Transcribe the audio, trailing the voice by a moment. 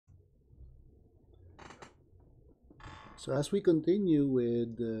So as we continue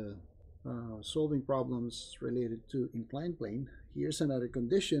with solving problems related to inclined plane, here's another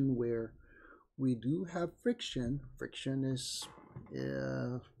condition where we do have friction. Friction is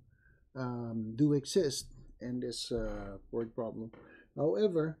do exist in this word problem.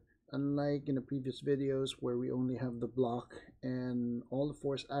 However, unlike in the previous videos where we only have the block and all the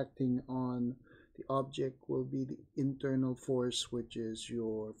force acting on the object will be the internal force, which is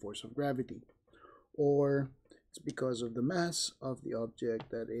your force of gravity, or it's because of the mass of the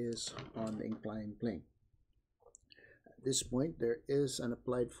object that is on the inclined plane. At this point, there is an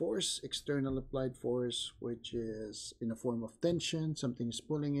applied force, external applied force, which is in a form of tension. Something is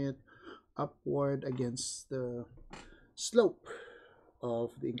pulling it upward against the slope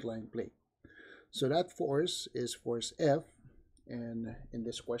of the inclined plane. So that force is force F, and in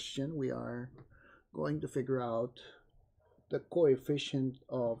this question we are going to figure out the coefficient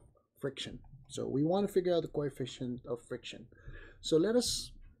of friction. So we want to figure out the coefficient of friction. So let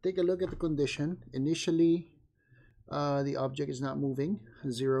us take a look at the condition. Initially, the object is not moving,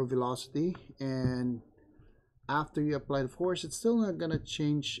 zero velocity, and after you apply the force, it's still not going to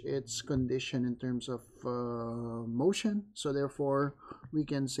change its condition in terms of motion. So therefore, we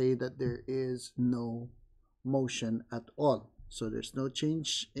can say that there is no motion at all. So there's no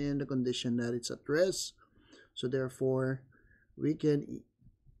change in the condition that it's at rest. So therefore, we can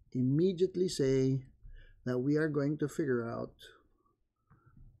immediately say that we are going to figure out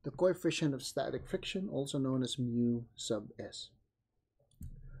the coefficient of static friction, also known as mu sub s.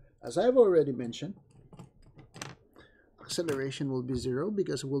 As I've already mentioned, acceleration will be 0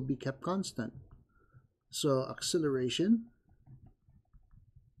 because it will be kept constant. So acceleration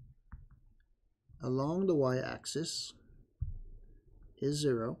along the y-axis is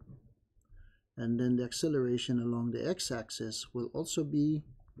 0, and then the acceleration along the x-axis will also be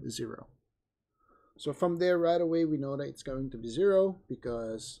 0. So from there right away we know that it's going to be 0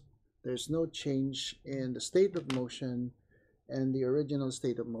 because there's no change in the state of motion, and the original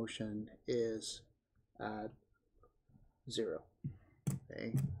state of motion is at 0.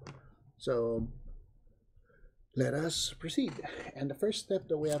 Okay, so let us proceed. And the first step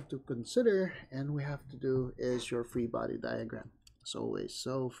that we have to consider and we have to do is your free body diagram. As always,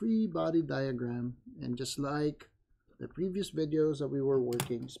 so free body diagram, and just like the previous videos that we were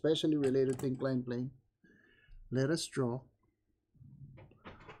working, especially related to inclined plane, let us draw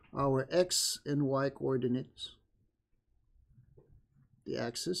our x and y coordinates, the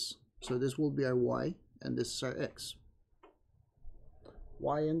axis. So this will be our y and this is our x.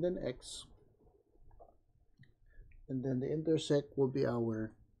 Y and then x, and then the intersect will be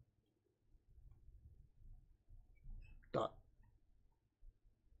our dot.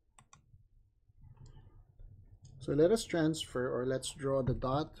 So let us transfer, or let's draw the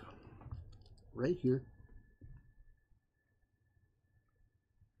dot right here,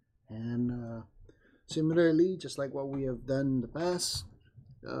 and similarly, just like what we have done in the past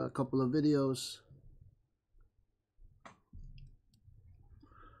couple of videos,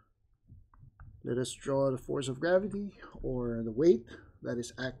 let us draw the force of gravity, or the weight that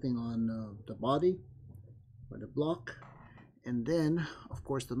is acting on the body or the block, and then of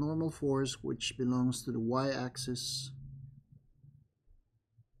course the normal force, which belongs to the y-axis,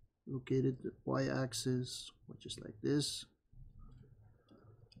 located the y-axis, which is like this.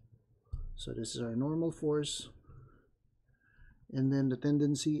 So this is our normal force, and then the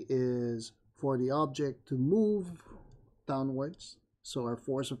tendency is for the object to move downwards, so our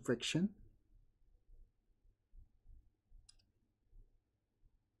force of friction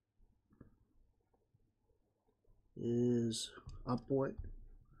is upward,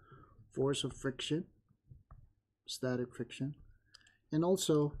 force of friction, static friction, and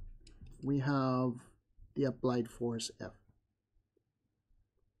also we have the applied force F,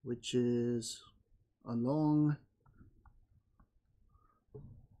 which is along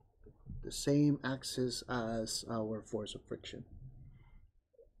the same axis as our force of friction.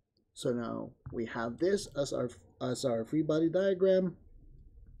 So now we have this as our free body diagram,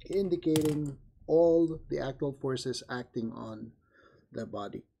 indicating all the actual forces acting on the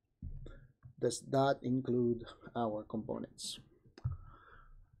body. Does that include our components?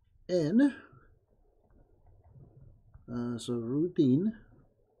 And so routine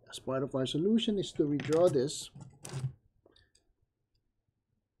as part of our solution is to redraw this,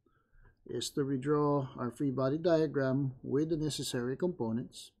 is to redraw our free body diagram with the necessary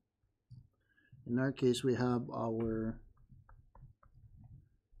components. In our case, we have our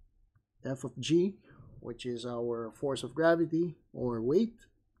F of g, which is our force of gravity or weight,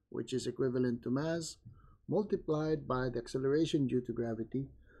 which is equivalent to mass, multiplied by the acceleration due to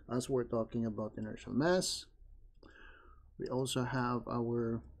gravity, as we're talking about inertial mass. We also have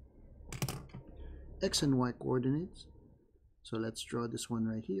our x and y coordinates. So let's draw this one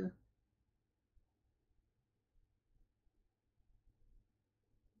right here.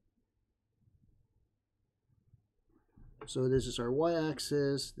 So this is our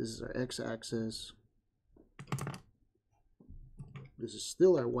y-axis, this is our x-axis, this is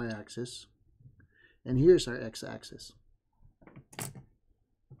still our y-axis, and here's our x-axis.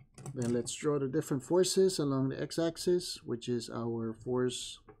 Then let's draw the different forces along the x-axis, which is our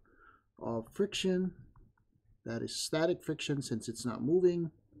force of friction. That is static friction since it's not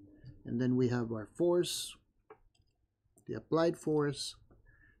moving. And then we have our force, the applied force,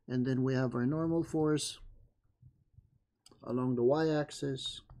 and then we have our normal force along the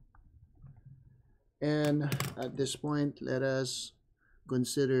y-axis. And at this point, let us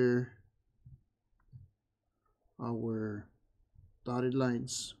consider our dotted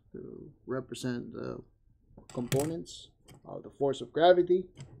lines to represent the components of the force of gravity.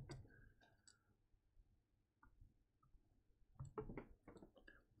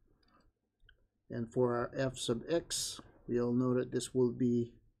 And for our f sub x, we all know that this will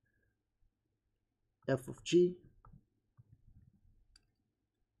be f of g,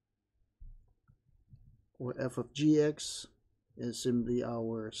 or f of gx is simply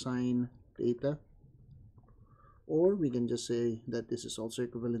our sine theta. Or we can just say that this is also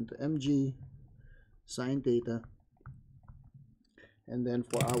equivalent to mg sine theta. And then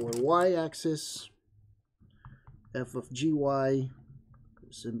for our y-axis, f of gy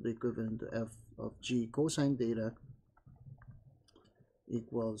is simply equivalent to f of g cosine theta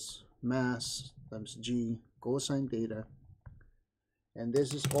equals mass times g cosine theta. And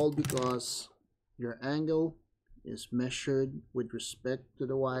this is all because your angle is measured with respect to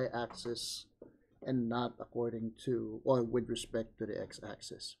the y-axis and not according to or with respect to the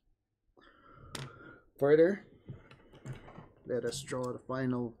x-axis. Further, let us draw the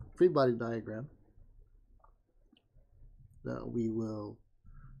final free body diagram that we will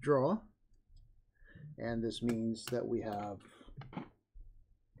draw. And this means that we have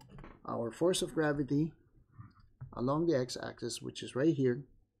our force of gravity along the x-axis, which is right here.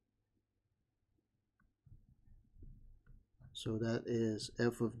 So that is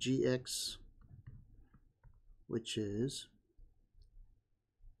f of gx, which is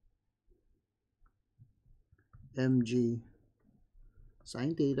mg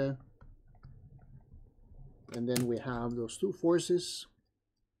sine theta. And then we have those two forces.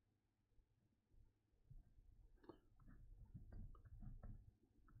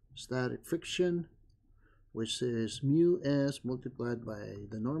 Static friction, which is mu s multiplied by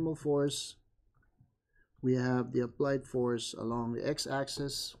the normal force. We have the applied force along the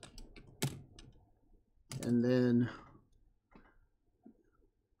x-axis, and then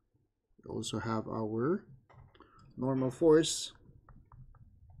we also have our normal force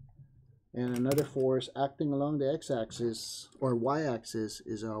and another force acting along the x-axis or y-axis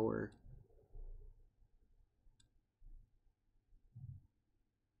is our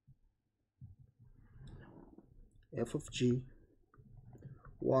f of g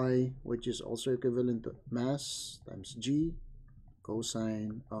y, which is also equivalent to mass times g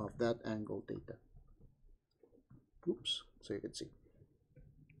cosine of that angle theta. Oops, so you can see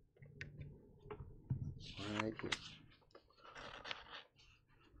right here.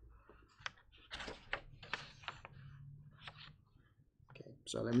 Okay,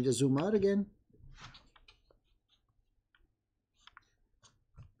 so let me just zoom out again.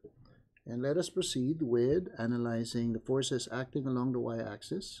 And let us proceed with analyzing the forces acting along the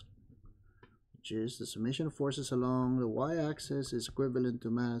y-axis, which is the summation of forces along the y-axis is equivalent to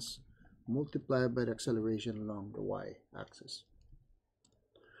mass multiplied by the acceleration along the y-axis.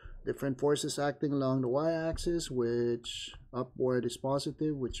 Different forces acting along the y-axis, which upward is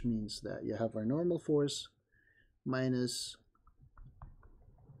positive, which means that you have our normal force minus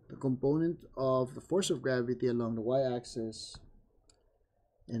the component of the force of gravity along the y-axis.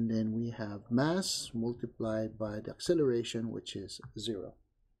 And then we have mass multiplied by the acceleration, which is 0.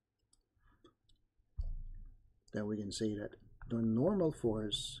 Then we can say that the normal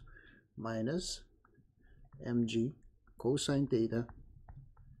force minus mg cosine theta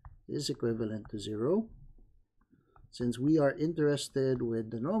is equivalent to 0. Since we are interested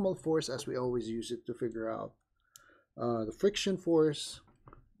with the normal force, as we always use it to figure out the friction force,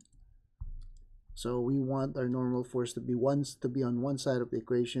 so we want our normal force to be on one side of the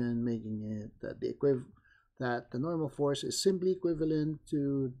equation, making it that the normal force is simply equivalent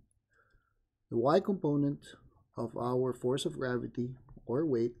to the y component of our force of gravity or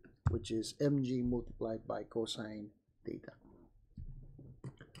weight, which is mg multiplied by cosine theta.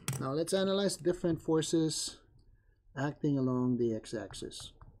 Now let's analyze different forces acting along the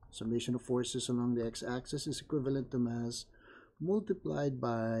x-axis. Summation of forces along the x-axis is equivalent to mass multiplied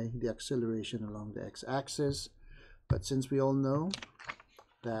by the acceleration along the x-axis. But since we all know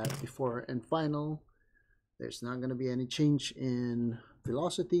that before and final, there's not going to be any change in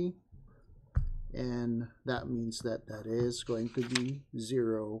velocity, and that means that that is going to be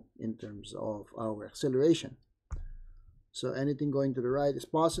 0 in terms of our acceleration. So anything going to the right is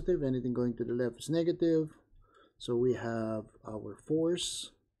positive, anything going to the left is negative. So we have our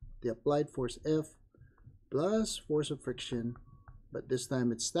force, the applied force F, plus force of friction, but this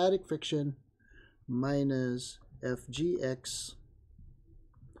time it's static friction, minus Fgx,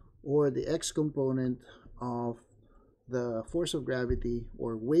 or the x component of the force of gravity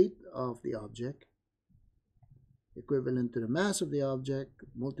or weight of the object, equivalent to the mass of the object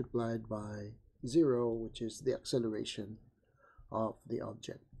multiplied by 0, which is the acceleration of the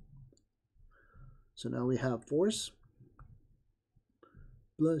object. So now we have force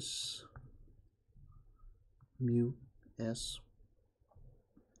plus mu s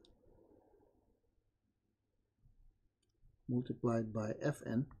multiplied by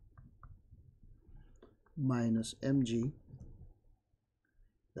Fn minus mg,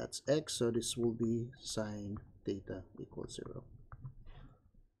 that's x, so this will be sine theta equals 0.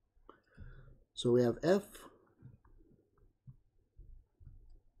 So we have F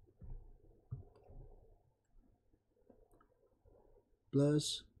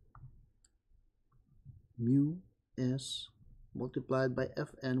plus mu s multiplied by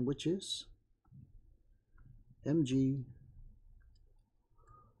Fn, which is mg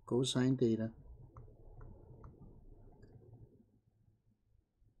cosine theta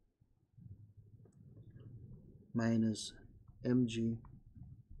minus mg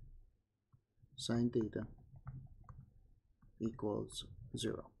sine theta equals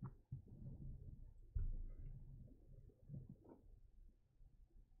 0.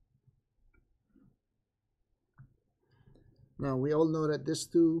 Now we all know that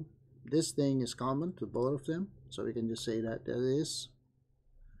this thing is common to both of them, so we can just say that that is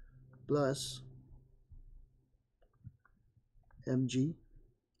plus mg,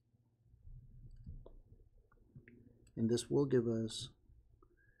 and this will give us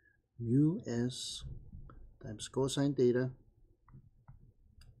mu s times cosine theta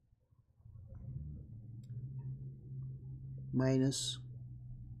minus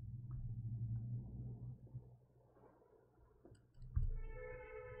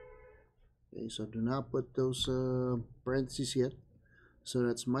okay, so do not put those parentheses yet, so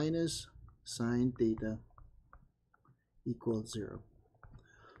that's minus sine theta equals 0.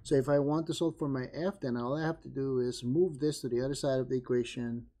 So if I want to solve for my f, then all I have to do is move this to the other side of the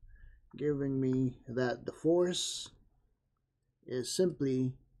equation, giving me that the force is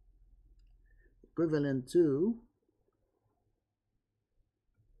simply equivalent to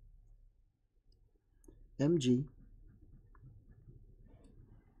mg.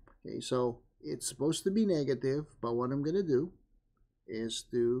 Okay, so it's supposed to be negative, but what I'm going to do is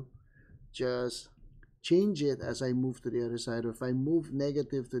to just change it as I move to the other side. Or if I move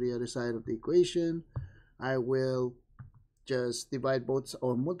negative to the other side of the equation, I will just divide both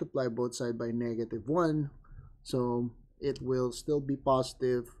or multiply both sides by -1, so it will still be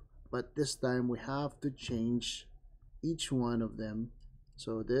positive, but this time we have to change each one of them.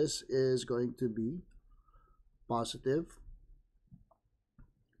 So this is going to be positive,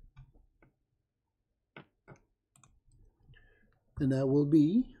 and that will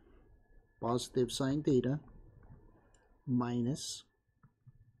be positive sine theta minus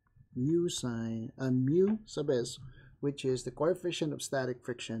mu sub s, which is the coefficient of static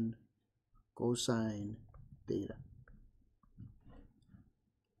friction, cosine theta.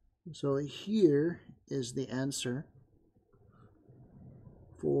 So here is the answer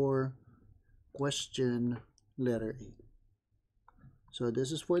for question letter A. So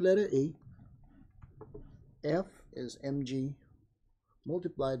this is for letter A. F is mg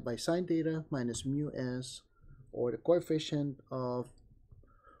multiplied by sine theta minus mu s, or the coefficient of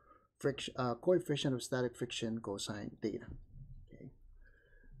friction, coefficient of static friction, cosine theta. Okay.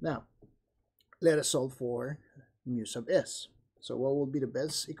 Now let us solve for mu sub s. So what will be the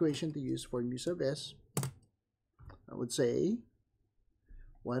best equation to use for mu sub s? I would say,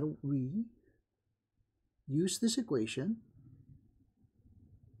 why don't we use this equation?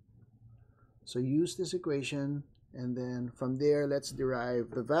 So use this equation, and then from there let's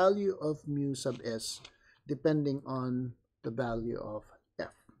derive the value of mu sub s depending on the value of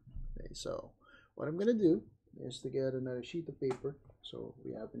f. Okay, so what I'm going to do is to get another sheet of paper so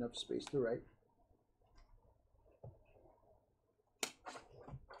we have enough space to write.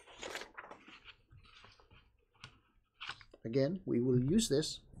 again, we will use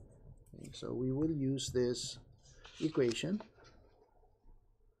this. Okay, so we will use this equation,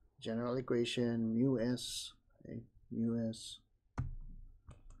 general equation mu s, okay, mu s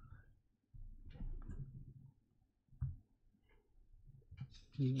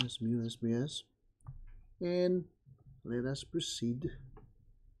mu s, and let us proceed.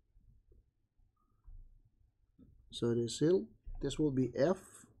 So this will be F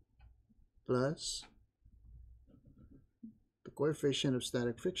plus the coefficient of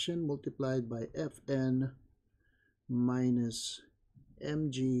static friction multiplied by Fn minus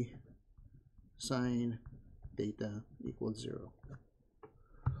mg sine theta equals 0.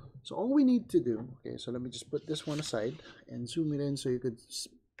 So all we need to do, okay, so let me just put this one aside and zoom it in so you could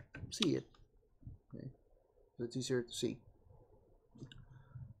see it. Okay, so it's easier to see.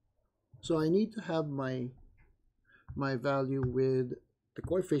 So I need to have my value with the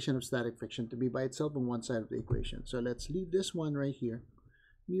coefficient of static friction to be by itself on one side of the equation. So let's leave this one right here,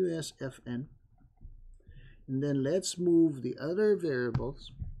 mu s Fn, and then let's move the other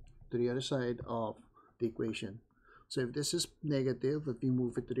variables to the other side of the equation. So if this is negative, if you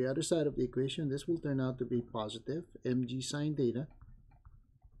move it to the other side of the equation, this will turn out to be positive, mg sine theta.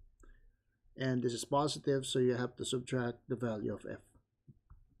 And this is positive, so you have to subtract the value of f.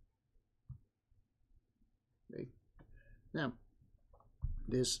 Okay. Now,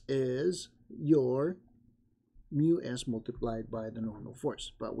 this is your mu s multiplied by the normal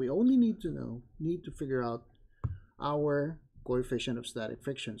force. But we only need to figure out our coefficient of static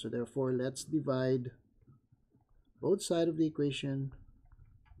friction. So therefore, let's divide both sides of the equation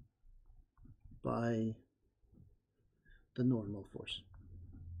by the normal force.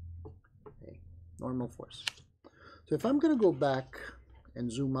 Okay, normal force. So if I'm going to go back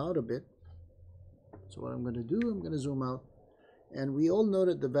and zoom out a bit, so what I'm going to do, I'm going to zoom out, and we all know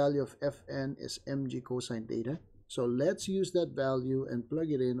that the value of Fn is mg cosine theta. So let's use that value and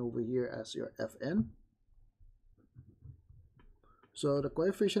plug it in over here as your Fn. So the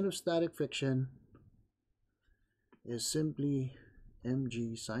coefficient of static friction is simply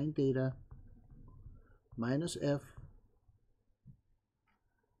mg sine theta minus f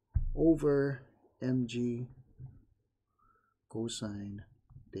over mg cosine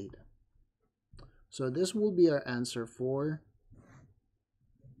theta. So this will be our answer for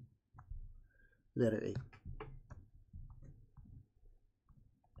letter A.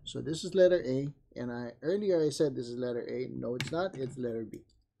 So this is letter A, and earlier I said this is letter A. No, it's not. It's letter B.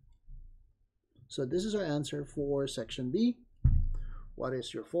 So this is our answer for section B. What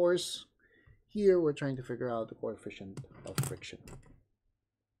is your force? Here we're trying to figure out the coefficient of friction.